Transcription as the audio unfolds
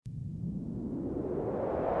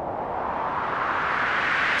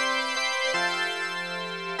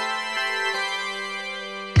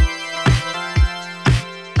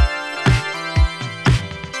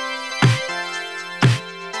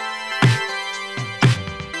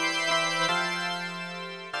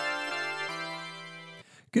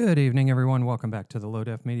Good evening, everyone. Welcome back to the Low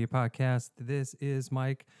Def Media Podcast. This is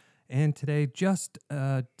Mike, and today just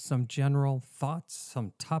some general thoughts,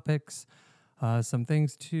 some topics, some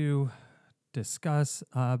things to discuss.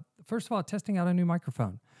 First of all, testing out a new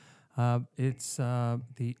microphone. It's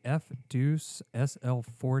the F Deuce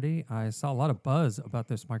SL40. I saw a lot of buzz about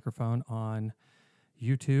this microphone on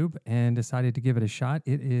YouTube and decided to give it a shot.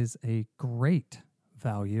 It is a great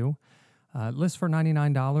value. List for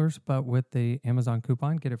 $99, but with the Amazon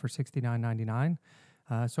coupon, get it for $69.99.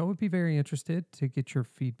 So I would be very interested to get your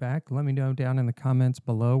feedback. Let me know down in the comments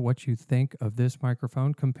below what you think of this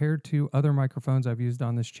microphone compared to other microphones I've used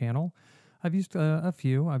on this channel. I've used a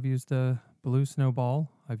few. I've used the Blue Snowball.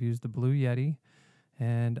 I've used the Blue Yeti.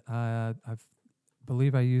 And I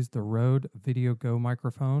believe I used the Rode Video Go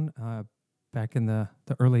microphone back in the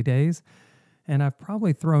early days. And I've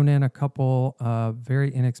probably thrown in a couple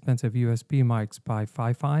very inexpensive USB mics by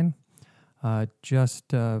Fifine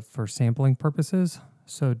just for sampling purposes.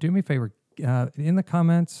 So do me a favor, in the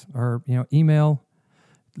comments or email,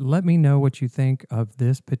 let me know what you think of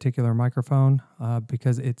this particular microphone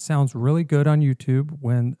because it sounds really good on YouTube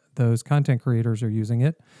when those content creators are using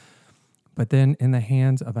it. But then in the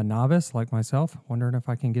hands of a novice like myself, wondering if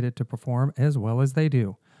I can get it to perform as well as they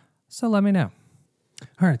do. So let me know.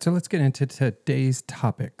 All right, so let's get into today's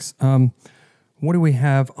topics. What do we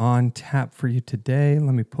have on tap for you today?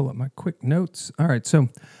 Let me pull up my quick notes. All right, so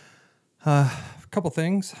a couple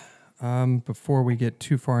things before we get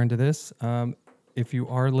too far into this. If you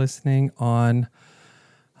are listening on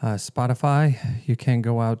Spotify, you can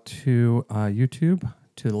go out to YouTube,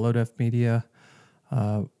 to the Low Def Media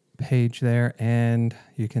page there, and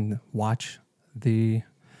you can watch the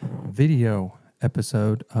video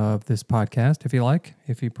episode of this podcast if you like,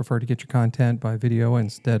 if you prefer to get your content by video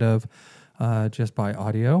instead of just by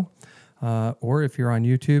audio. Or if you're on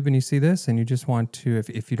YouTube and you see this and you just want to,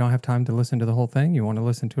 if you don't have time to listen to the whole thing, you want to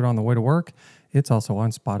listen to it on the way to work, it's also on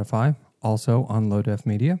Spotify, also on Low Def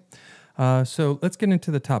Media. So let's get into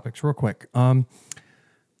the topics real quick. I'm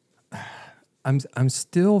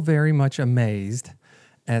still very much amazed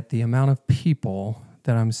at the amount of people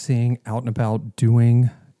that I'm seeing out and about doing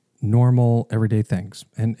normal everyday things.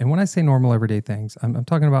 And when I say normal everyday things, I'm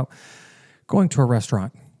talking about going to a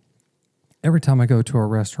restaurant. Every time I go to a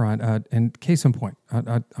restaurant, and case in point,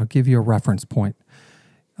 I'll give you a reference point.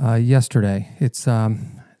 Yesterday,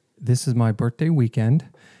 this is my birthday weekend,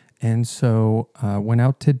 and so went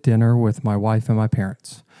out to dinner with my wife and my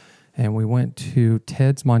parents, and we went to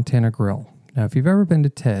Ted's Montana Grill. Now, if you've ever been to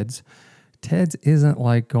Ted's isn't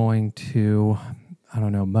like going to, I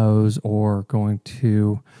don't know, Moe's or going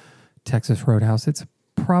to Texas Roadhouse. It's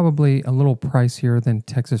probably a little pricier than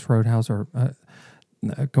Texas Roadhouse or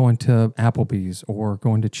going to Applebee's or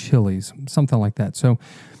going to Chili's, something like that. So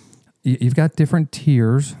you've got different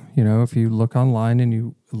tiers. You know, if you look online and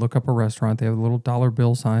you look up a restaurant, they have little dollar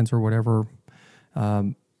bill signs or whatever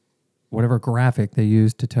graphic they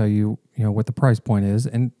use to tell you, what the price point is.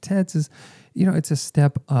 And Ted's is, it's a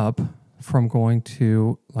step up from going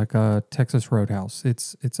to like a Texas Roadhouse.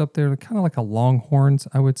 It's up there, kind of like a Longhorns,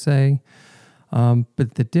 I would say.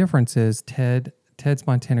 But the difference is Ted's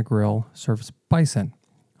Montana Grill serves bison.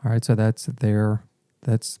 All right, so that's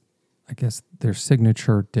I guess their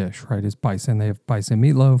signature dish, right? Is bison. They have bison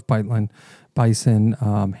meatloaf, bison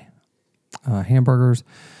hamburgers.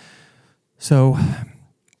 So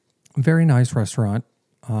very nice restaurant.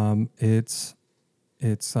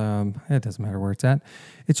 It doesn't matter where it's at.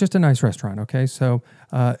 It's just a nice restaurant, okay? So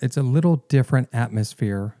it's a little different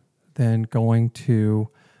atmosphere than going to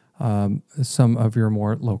some of your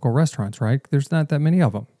more local restaurants, right? There's not that many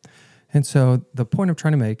of them. And so the point I'm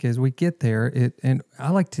trying to make is we get there, and I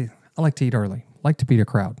like to eat early, like to beat a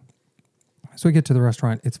crowd. So we get to the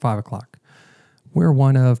restaurant, it's 5:00. We're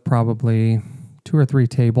one of probably 2 or 3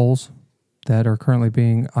 tables that are currently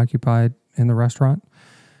being occupied in the restaurant.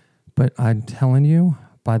 But I'm telling you,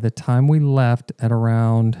 by the time we left at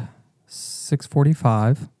around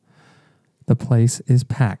 6:45, the place is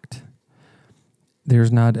packed.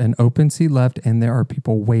 There's not an open seat left, and there are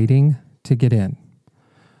people waiting to get in.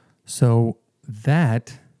 So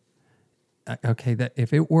that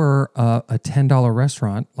if it were a $10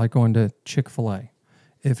 restaurant, like going to Chick-fil-A,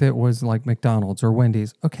 if it was like McDonald's or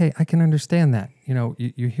Wendy's, okay, I can understand that.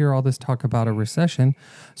 You hear all this talk about a recession,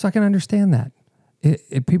 so I can understand that.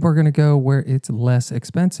 People are going to go where it's less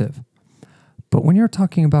expensive. But when you're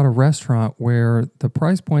talking about a restaurant where the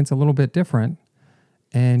price point's a little bit different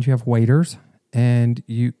and you have waiters and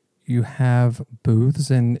you have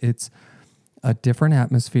booths and it's a different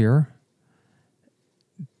atmosphere,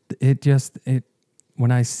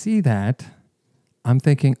 when I see that, I'm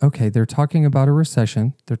thinking, okay, they're talking about a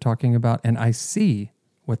recession. They're talking about, and I see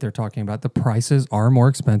what they're talking about. The prices are more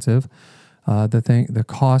expensive. The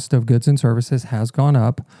cost of goods and services has gone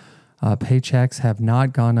up. Paychecks have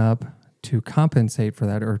not gone up to compensate for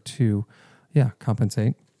that, or to,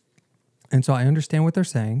 compensate. And so I understand what they're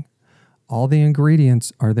saying. All the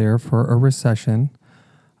ingredients are there for a recession,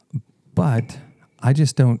 but I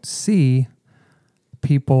just don't see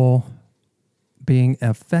people being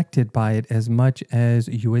affected by it as much as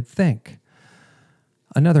you would think.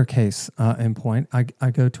 Another case in point, I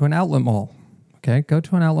go to an outlet mall. Okay, go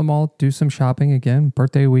to an outlet mall, do some shopping again,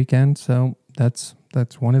 birthday weekend. So that's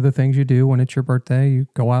one of the things you do when it's your birthday. You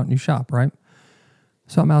go out and you shop, right?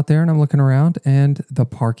 So I'm out there and I'm looking around, and the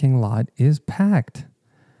parking lot is packed,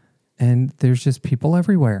 and there's just people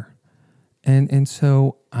everywhere. And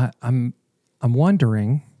so I'm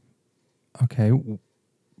wondering, okay,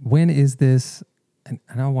 when is this? And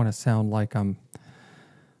I don't want to sound like I'm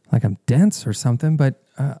dense or something, but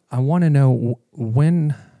I want to know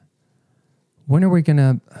when are we going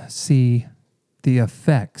to see the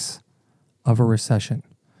effects of a recession?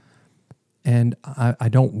 And I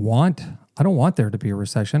don't want there to be a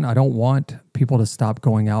recession. I don't want people to stop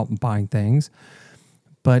going out and buying things,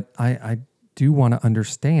 but I do want to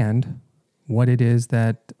understand what it is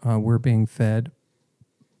that we're being fed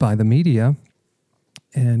by the media,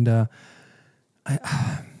 and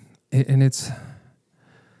it's,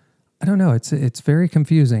 I don't know, it's very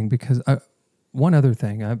confusing because one other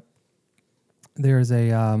thing, there's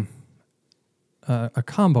a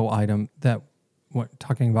combo item that,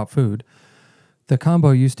 talking about food. The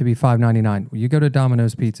combo used to be $5.99. You go to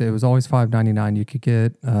Domino's Pizza, it was always $5.99. You could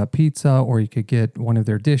get pizza, or you could get one of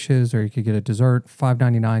their dishes, or you could get a dessert,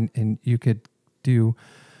 $5.99, and you could do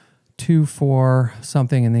 2 for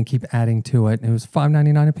something and then keep adding to it. And it was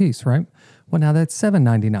 $5.99 a piece, right? Well, now that's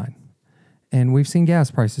 $7.99. And we've seen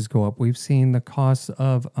gas prices go up. We've seen the cost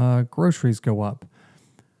of groceries go up.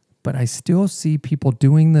 But I still see people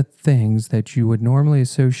doing the things that you would normally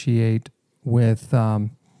associate with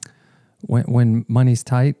when money's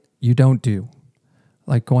tight, you don't do,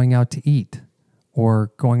 like going out to eat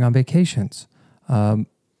or going on vacations.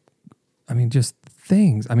 Just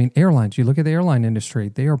things. Airlines. You look at the airline industry;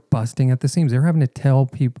 they are busting at the seams. They're having to tell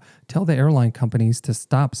the airline companies to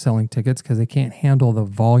stop selling tickets because they can't handle the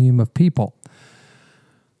volume of people.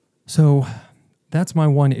 So that's my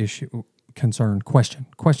one issue, concern, question.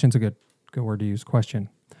 Question's a good word to use. Question.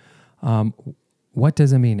 What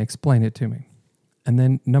does it mean? Explain it to me. And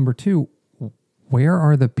then number 2, where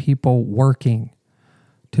are the people working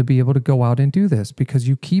to be able to go out and do this? Because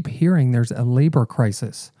you keep hearing there's a labor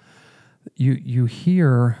crisis. You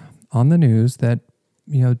hear on the news that,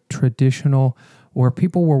 traditional, where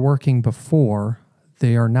people were working before,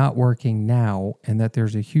 they are not working now, and that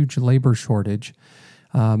there's a huge labor shortage.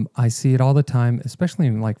 I see it all the time, especially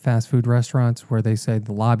in like fast food restaurants, where they say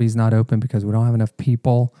the lobby's not open because we don't have enough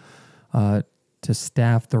people to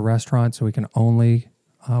staff the restaurant, so we can only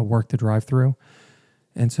work the drive-through.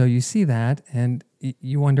 And so you see that, and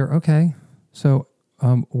you wonder, okay, so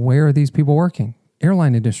where are these people working?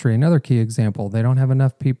 Airline industry, another key example. They don't have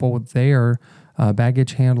enough people there,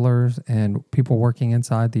 baggage handlers and people working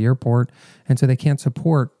inside the airport, and so they can't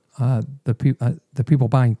support the people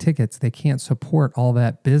buying tickets. They can't support all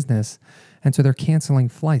that business, and so they're canceling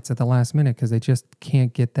flights at the last minute because they just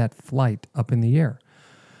can't get that flight up in the air.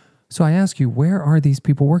 So I ask you, where are these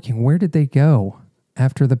people working? Where did they go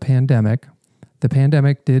after the pandemic? The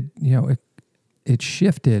pandemic did, it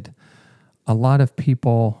shifted a lot of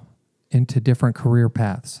people into different career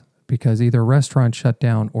paths, because either restaurants shut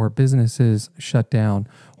down, or businesses shut down,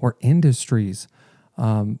 or industries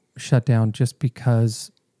shut down, just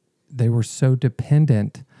because they were so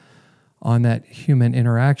dependent on that human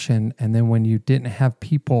interaction. And then when you didn't have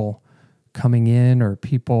people coming in, or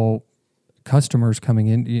customers coming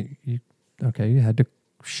in, you had to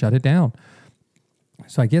shut it down.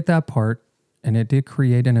 So I get that part, and it did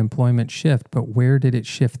create an employment shift, but where did it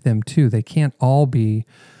shift them to? They can't all be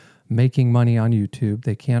making money on YouTube.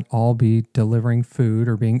 They can't all be delivering food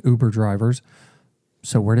or being Uber drivers.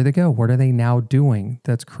 So where do they go? What are they now doing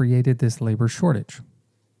that's created this labor shortage?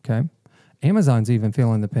 Okay. Amazon's even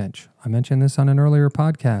feeling the pinch. I mentioned this on an earlier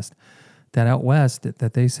podcast, that out west,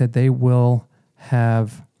 that they said they will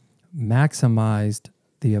have maximized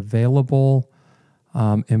the available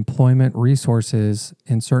employment resources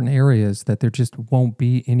in certain areas, that there just won't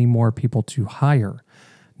be any more people to hire.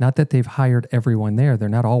 Not that they've hired everyone there. They're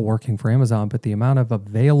not all working for Amazon, but the amount of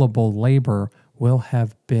available labor will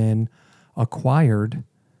have been acquired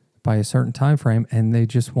by a certain time frame, and they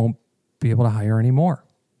just won't be able to hire anymore.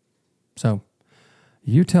 So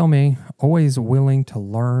You tell me. Always willing to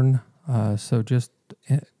learn. So just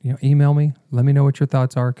email me. Let me know what your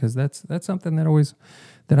thoughts are, because that's something that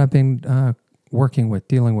I've been working with,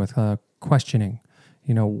 dealing with, questioning.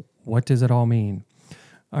 What does it all mean?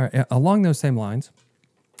 All right, along those same lines,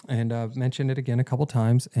 and I've mentioned it again a couple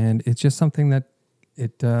times, and it's just something that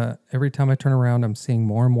every time I turn around, I'm seeing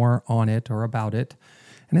more and more on it or about it,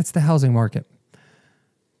 and it's the housing market.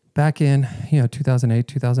 Back in 2008,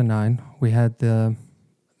 2009, we had the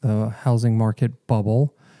housing market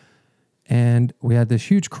bubble, and we had this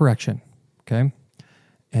huge correction. Okay,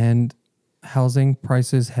 and housing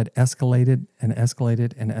prices had escalated and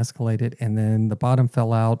escalated and escalated, and then the bottom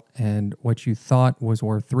fell out, and what you thought was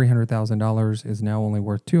worth $300,000 is now only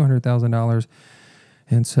worth $200,000,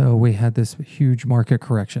 and so we had this huge market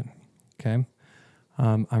correction. Okay,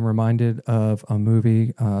 I'm reminded of a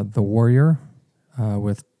movie, The Warrior,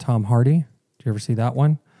 with Tom Hardy. Did you ever see that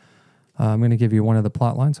one? I'm going to give you one of the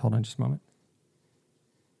plot lines. Hold on just a moment.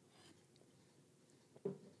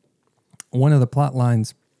 One of the plot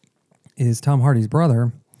lines is Tom Hardy's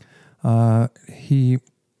brother. He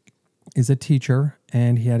is a teacher,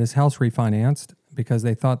 and he had his house refinanced because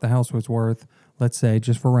they thought the house was worth, let's say,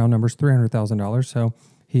 just for round numbers, $300,000. So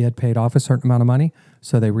he had paid off a certain amount of money.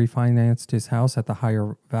 So they refinanced his house at the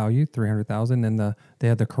higher value, $300,000. Then they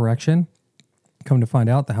had the correction. Come to find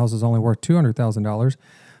out, the house is only worth $200,000.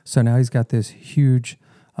 So now he's got this huge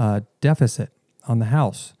deficit on the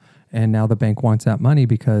house. And now the bank wants that money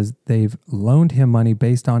because they've loaned him money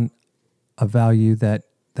based on a value that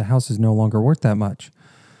the house is no longer worth that much.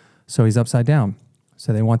 So he's upside down.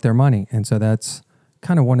 So they want their money. And so that's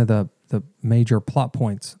kind of one of the major plot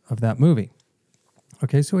points of that movie.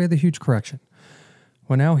 Okay, so we had the huge correction.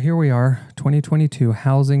 Well, now here we are, 2022.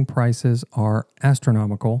 Housing prices are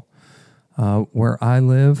astronomical. Where I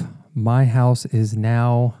live, my house is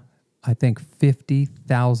now, I think,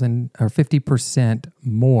 50,000 or 50%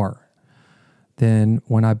 more than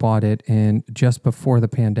when I bought it in just before the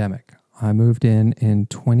pandemic. I moved in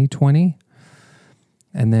 2020,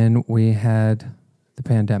 and then we had the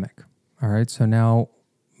pandemic. All right, so now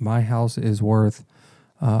my house is worth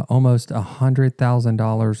almost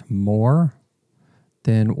 $100,000 more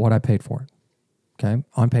than what I paid for it. Okay,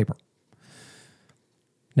 on paper.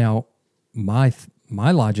 Now, my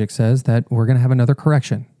logic says that we're going to have another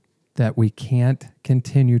correction, that we can't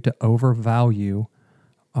continue to overvalue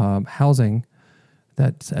housing,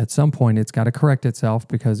 that at some point it's got to correct itself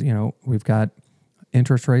because, we've got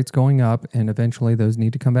interest rates going up and eventually those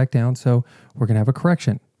need to come back down. So we're going to have a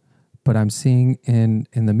correction. But I'm seeing in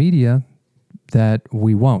the media that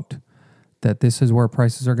we won't, that this is where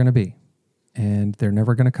prices are going to be. And they're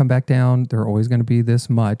never going to come back down. They're always going to be this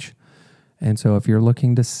much. And so if you're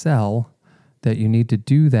looking to sell, that you need to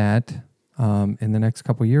do that in the next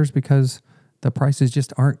couple of years because the prices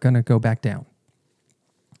just aren't going to go back down.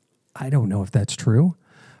 I don't know if that's true,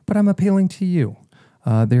 but I'm appealing to you.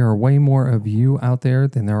 There are way more of you out there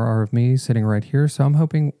than there are of me sitting right here. So I'm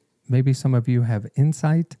hoping maybe some of you have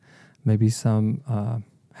insight, maybe some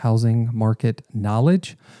housing market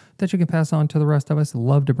knowledge that you can pass on to the rest of us.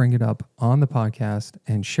 Love to bring it up on the podcast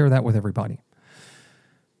and share that with everybody.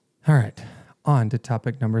 All right, on to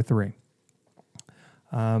topic number 3.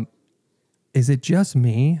 Is it just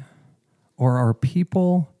me, or are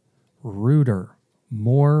people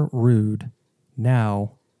more rude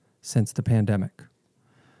now since the pandemic?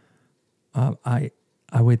 I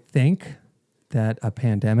would think that a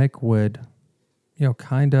pandemic would,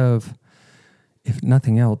 kind of, if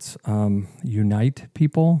nothing else, unite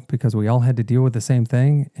people because we all had to deal with the same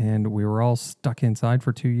thing and we were all stuck inside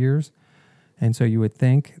for 2 years. And so you would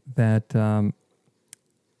think that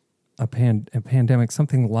a pandemic,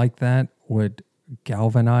 something like that, would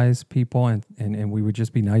galvanize people and we would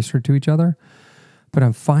just be nicer to each other. But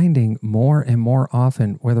I'm finding more and more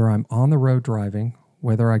often, whether I'm on the road driving,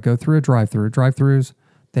 whether I go through a drive-throughs,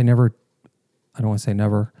 they never, I don't want to say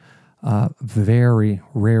never, very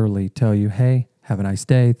rarely tell you, hey, have a nice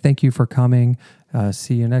day. Thank you for coming.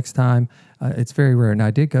 See you next time. It's very rare. And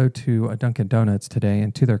I did go to a Dunkin' Donuts today,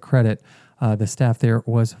 and to their credit, the staff there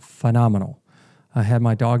was phenomenal. I had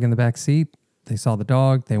my dog in the back seat. They saw the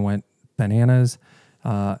dog. They went bananas,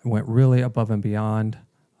 went really above and beyond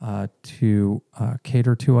to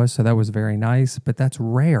cater to us. So that was very nice, but that's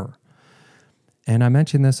rare. And I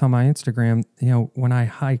mentioned this on my Instagram. When I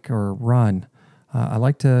hike or run, I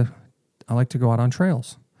like to go out on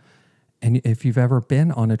trails. And if you've ever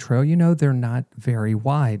been on a trail, they're not very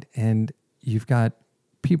wide, and you've got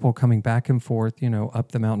people coming back and forth,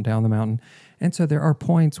 up the mountain, down the mountain. And so there are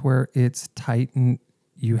points where it's tight and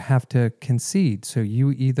you have to concede. So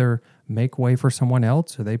you either make way for someone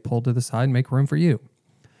else or they pull to the side and make room for you.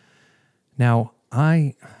 Now,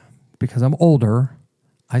 because I'm older,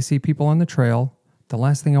 I see people on the trail. The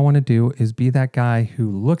last thing I want to do is be that guy who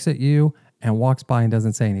looks at you and walks by and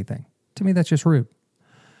doesn't say anything. To me, that's just rude.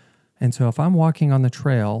 And so if I'm walking on the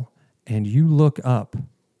trail and you look up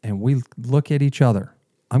and we look at each other,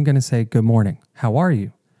 I'm going to say, good morning. How are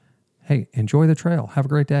you? Hey, enjoy the trail. Have a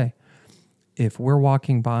great day. If we're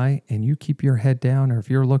walking by and you keep your head down, or if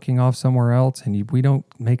you're looking off somewhere else and we don't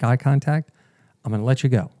make eye contact, I'm going to let you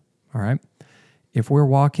go. All right. If we're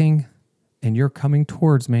walking and you're coming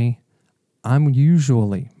towards me, I'm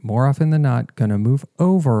usually, more often than not, going to move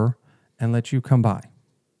over and let you come by.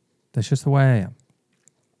 That's just the way I am.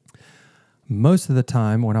 Most of the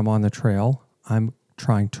time when I'm on the trail, I'm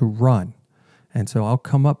trying to run. And so I'll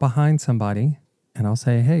come up behind somebody and I'll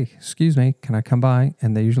say, hey, excuse me, can I come by?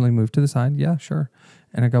 And they usually move to the side. Yeah, sure.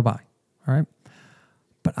 And I go by. All right.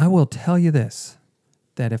 But I will tell you this,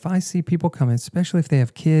 that if I see people coming, especially if they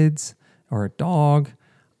have kids or a dog,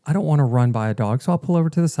 I don't want to run by a dog. So I'll pull over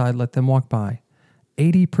to the side, let them walk by.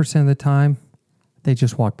 80% of the time, they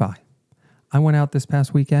just walk by. I went out this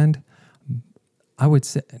past weekend. I would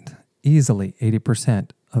say easily 80%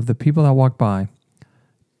 of the people that walked by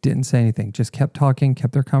didn't say anything, just kept talking,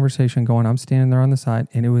 kept their conversation going. I'm standing there on the side,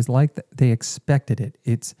 and it was like they expected it.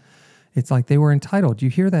 It's like they were entitled. You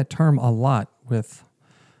hear that term a lot with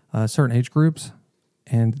certain age groups,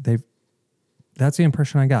 and that's the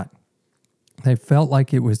impression I got. They felt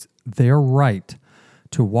like it was their right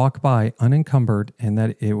to walk by unencumbered and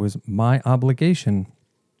that it was my obligation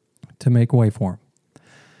to make way for them.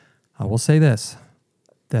 I will say this,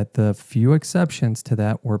 that the few exceptions to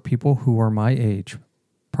that were people who were my age,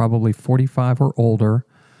 probably 45 or older.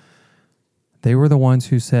 They were the ones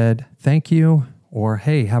who said, thank you, or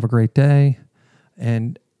hey, have a great day.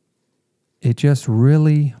 And it just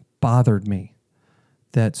really bothered me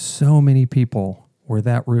that so many people were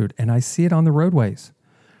that rude. And I see it on the roadways.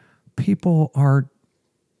 People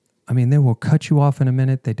they will cut you off in a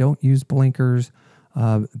minute. They don't use blinkers.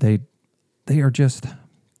 They are just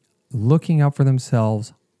looking out for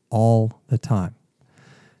themselves all the time.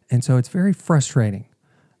 And so it's very frustrating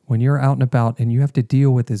when you're out and about and you have to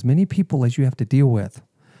deal with as many people as you have to deal with.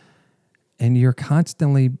 And you're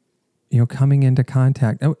constantly, coming into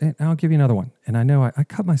contact. Oh, and I'll give you another one. And I know I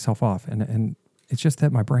cut myself off and it's just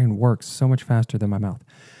that my brain works so much faster than my mouth.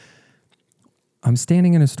 I'm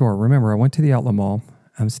standing in a store. Remember, I went to the outlet mall.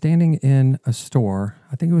 I'm standing in a store.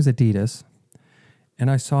 I think it was Adidas.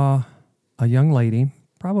 And I saw a young lady,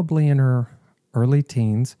 probably in her early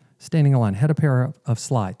teens, standing in line, had a pair of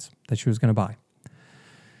slides that she was going to buy.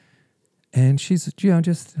 And she's,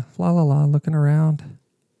 just looking around.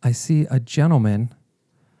 I see a gentleman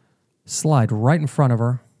slide right in front of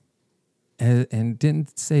her and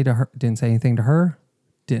didn't say anything to her,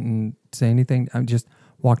 didn't say anything. I just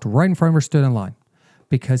walked right in front of her, stood in line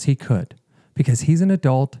because he could, because he's an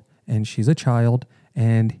adult and she's a child,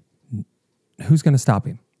 and who's going to stop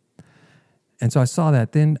him? And so I saw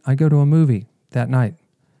that. Then I go to a movie that night.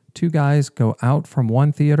 Two guys go out from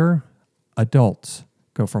one theater, adults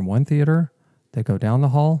go from one theater, they go down the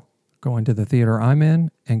hall, go into the theater I'm in,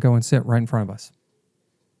 and go and sit right in front of us.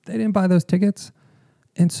 They didn't buy those tickets.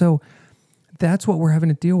 And so that's what we're having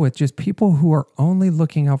to deal with, just people who are only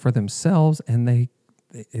looking out for themselves, and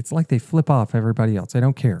it's like they flip off everybody else. They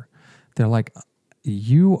don't care. They're like,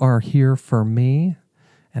 you are here for me,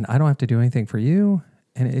 and I don't have to do anything for you.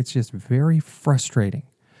 And it's just very frustrating.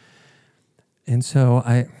 And so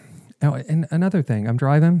and another thing, I'm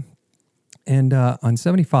driving, and on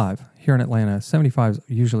 75 here in Atlanta, 75 is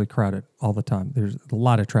usually crowded all the time. There's a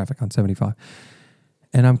lot of traffic on 75.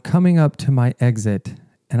 And I'm coming up to my exit,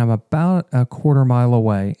 and I'm about a quarter mile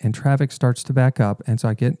away, and traffic starts to back up. And so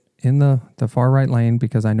I get in the far right lane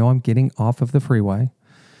because I know I'm getting off of the freeway,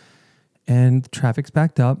 and traffic's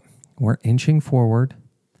backed up. We're inching forward.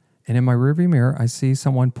 And in my rearview mirror, I see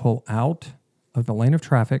someone pull out of the lane of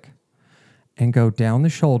traffic and go down the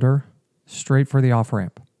shoulder straight for the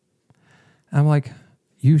off-ramp. I'm like,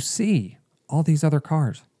 you see all these other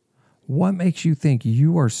cars. What makes you think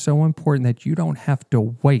you are so important that you don't have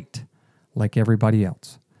to wait like everybody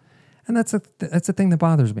else? And that's the thing that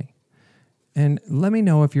bothers me. And let me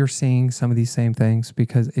know if you're seeing some of these same things,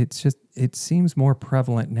 because it seems more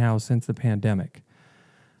prevalent now since the pandemic.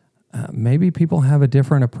 Maybe people have a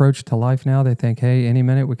different approach to life now. They think, hey, any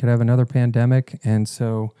minute we could have another pandemic. And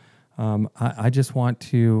so I just want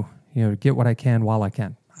to, get what I can while I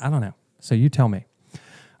can. I don't know. So you tell me.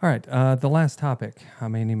 All right. The last topic. I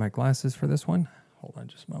may need my glasses for this one. Hold on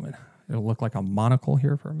just a moment. It'll look like a monocle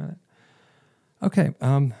here for a minute. Okay.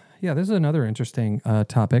 This is another interesting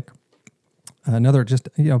topic. Another just,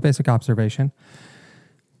 basic observation.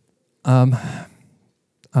 Um,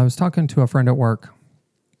 I was talking to a friend at work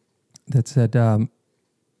that said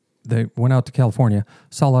they went out to California,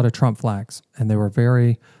 saw a lot of Trump flags, and they were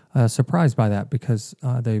very surprised by that because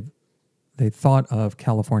they thought of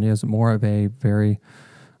California as more of a very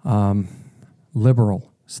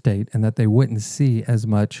liberal state, and that they wouldn't see as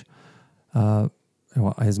much,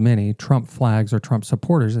 as many Trump flags or Trump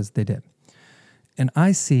supporters as they did. And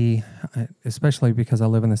I see, especially because I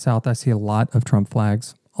live in the South, I see a lot of Trump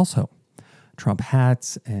flags also, Trump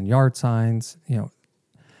hats and yard signs,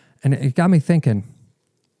 and it got me thinking.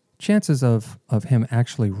 Chances of him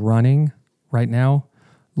actually running right now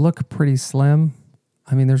look pretty slim.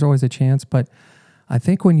 I mean, there's always a chance, but I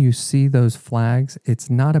think when you see those flags, it's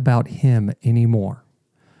not about him anymore.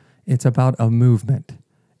 It's about a movement.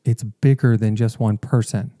 It's bigger than just one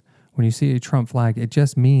person. When you see a Trump flag, it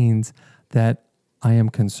just means that I am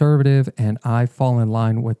conservative and I fall in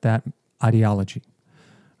line with that ideology.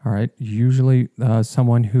 All right. Usually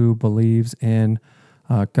someone who believes in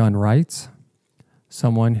gun rights,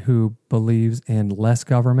 someone who believes in less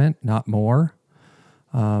government, not more,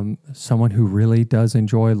 someone who really does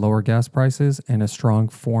enjoy lower gas prices and a strong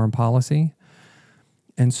foreign policy.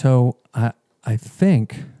 And so I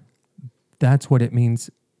think that's what it means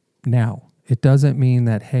now. It doesn't mean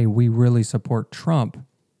that, hey, we really support Trump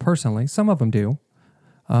personally. Some of them do.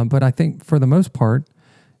 But I think for the most part,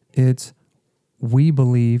 it's we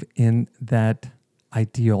believe in that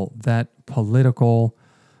ideal, that political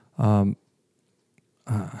I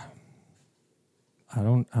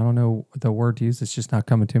don't know the word to use. It's just not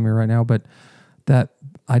coming to me right now. But that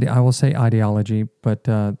I will say ideology, but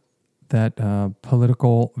that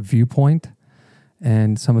political viewpoint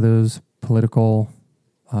and some of those political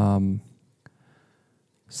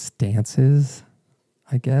stances,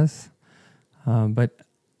 I guess. But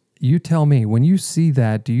you tell me, when you see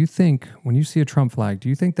that, do you think, when you see a Trump flag, do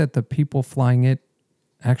you think that the people flying it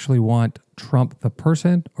actually want Trump the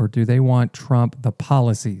person, or do they want Trump the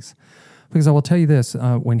policies? Because I will tell you this,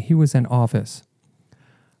 when he was in office,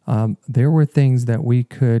 there were things that we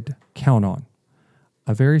could count on.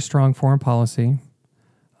 A very strong foreign policy,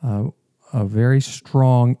 a very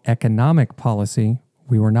strong economic policy.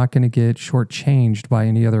 We were not going to get shortchanged by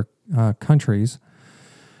any other countries.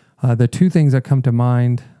 The two things that come to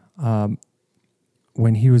mind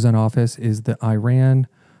when he was in office is the Iran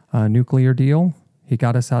nuclear deal. He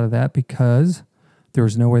got us out of that because there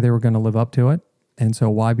was no way they were going to live up to it. And so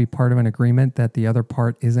why be part of an agreement that the other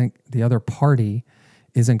party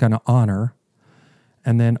isn't going to honor?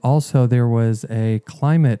 And then also there was a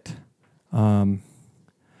climate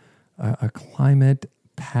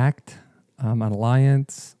pact, an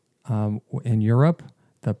alliance in Europe,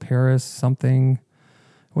 the Paris something.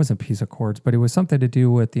 It wasn't peace accords, but it was something to do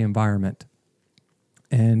with the environment.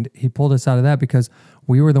 And he pulled us out of that because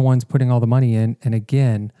we were the ones putting all the money in. And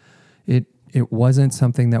again, it wasn't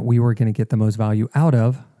something that we were going to get the most value out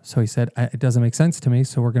of. So he said, it doesn't make sense to me,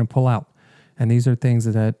 so we're going to pull out. And these are things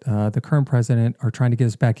that the current president are trying to get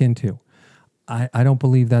us back into. I don't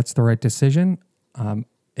believe that's the right decision.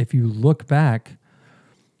 If you look back,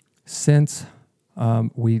 since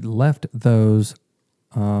we left those,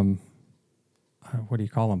 what do you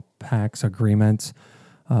call them, pacts, agreements,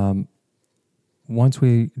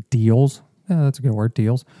 deals, that's a good word,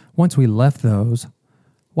 deals. Once we left those,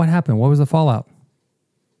 what happened? What was the fallout?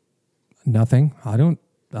 Nothing. I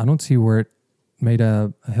don't see where it made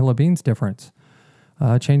a hill of beans difference.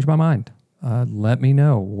 Changed my mind. Let me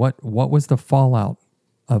know what was the fallout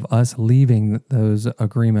of us leaving those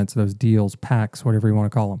agreements, those deals, pacts, whatever you want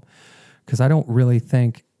to call them. Because I don't really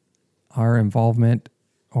think our involvement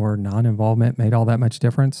or non-involvement made all that much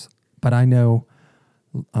difference. But I know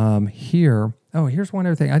here's one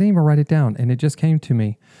other thing. I didn't even write it down, and it just came to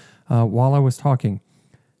me while I was talking.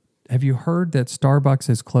 Have you heard that Starbucks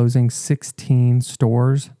is closing 16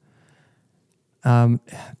 stores?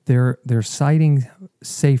 They're citing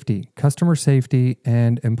safety, customer safety,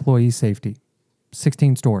 and employee safety.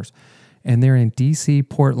 16 stores, and they're in D.C.,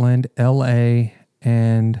 Portland, L.A.,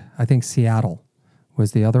 and I think Seattle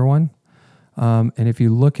was the other one. And if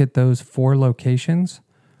you look at those 4 locations,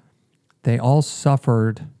 they all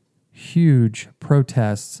suffered huge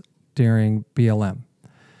protests during BLM.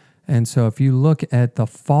 And so if you look at the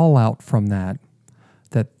fallout from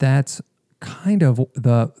that's kind of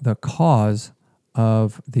the cause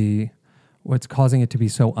of what's causing it to be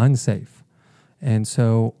so unsafe. And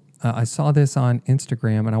so I saw this on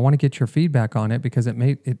Instagram, and I want to get your feedback on it because it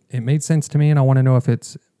made sense to me, and I want to know if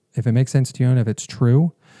it makes sense to you and if it's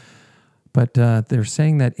true. But they're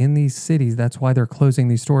saying that in these cities, that's why they're closing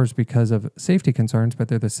these stores, because of safety concerns, but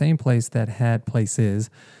they're the same place that had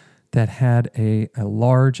places that had a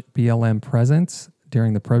large BLM presence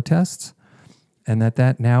during the protests, and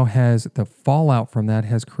that now has the fallout from that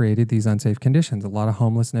has created these unsafe conditions, a lot of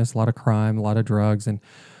homelessness, a lot of crime, a lot of drugs. And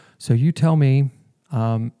so you tell me,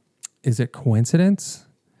 is it coincidence?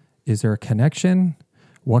 Is there a connection?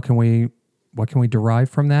 What can we derive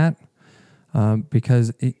from that?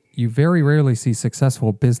 Because you very rarely see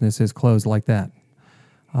successful businesses close like that.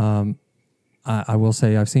 I will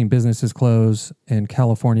say I've seen businesses close in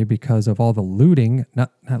California because of all the looting,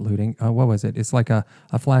 not looting. What was it? It's like a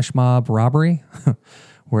flash mob robbery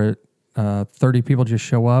where 30 people just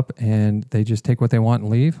show up and they just take what they want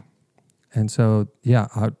and leave. And so,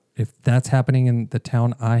 yeah, if that's happening in the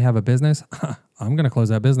town I have a business, I'm going to close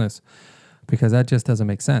that business because that just doesn't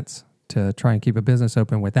make sense to try and keep a business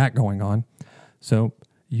open with that going on. So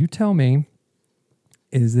you tell me,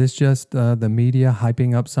 is this just the media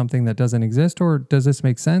hyping up something that doesn't exist, or does this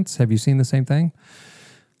make sense? Have you seen the same thing?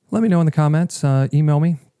 Let me know in the comments. Email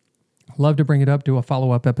me. Love to bring it up, do a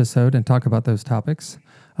follow-up episode, and talk about those topics.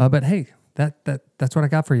 But hey, that's what I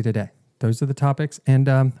got for you today. Those are the topics.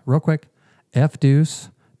 And real quick, F-Deuce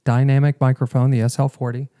dynamic microphone, the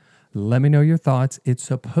SL40. Let me know your thoughts. It's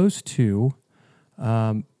supposed to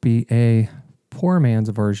be a poor man's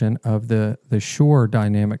version of the Shure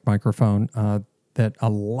dynamic microphone that a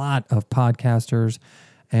lot of podcasters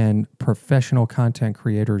and professional content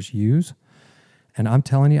creators use. And I'm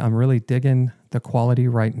telling you, I'm really digging the quality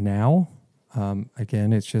right now.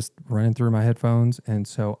 Again, it's just running through my headphones, and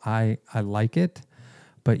so I like it.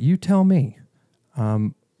 But you tell me,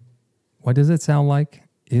 what does it sound like?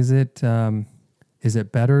 Is it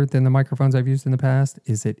better than the microphones I've used in the past?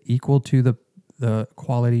 Is it equal to the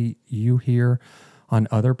quality you hear on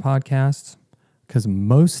other podcasts? Because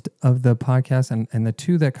most of the podcasts, and the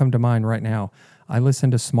two that come to mind right now, I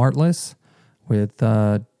listen to Smartless with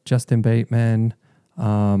Justin Bateman,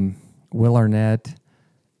 Will Arnett,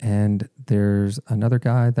 and there's another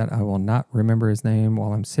guy that I will not remember his name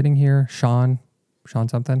while I'm sitting here, Sean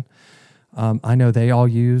something. I know they all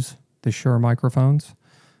use the Shure microphones.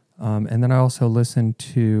 And then I also listen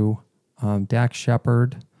to Dax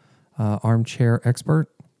Shepard, Armchair Expert,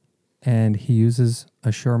 and he uses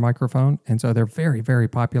a Shure microphone. And so they're very, very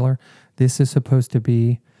popular. This is supposed to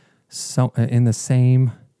be in the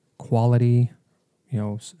same quality,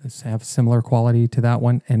 have similar quality to that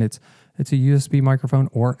one. And it's a USB microphone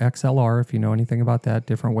or XLR, if you know anything about that,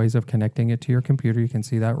 different ways of connecting it to your computer. You can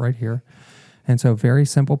see that right here. And so very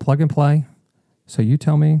simple plug and play. So you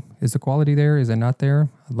tell me, is the quality there? Is it not there?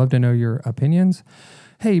 I'd love to know your opinions.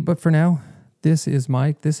 Hey, but for now, this is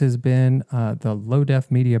Mike. This has been the Low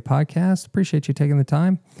Def Media Podcast. Appreciate you taking the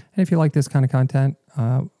time. And if you like this kind of content,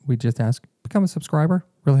 we just ask, become a subscriber.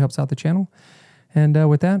 Really helps out the channel. And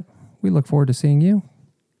with that, we look forward to seeing you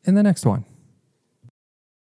in the next one.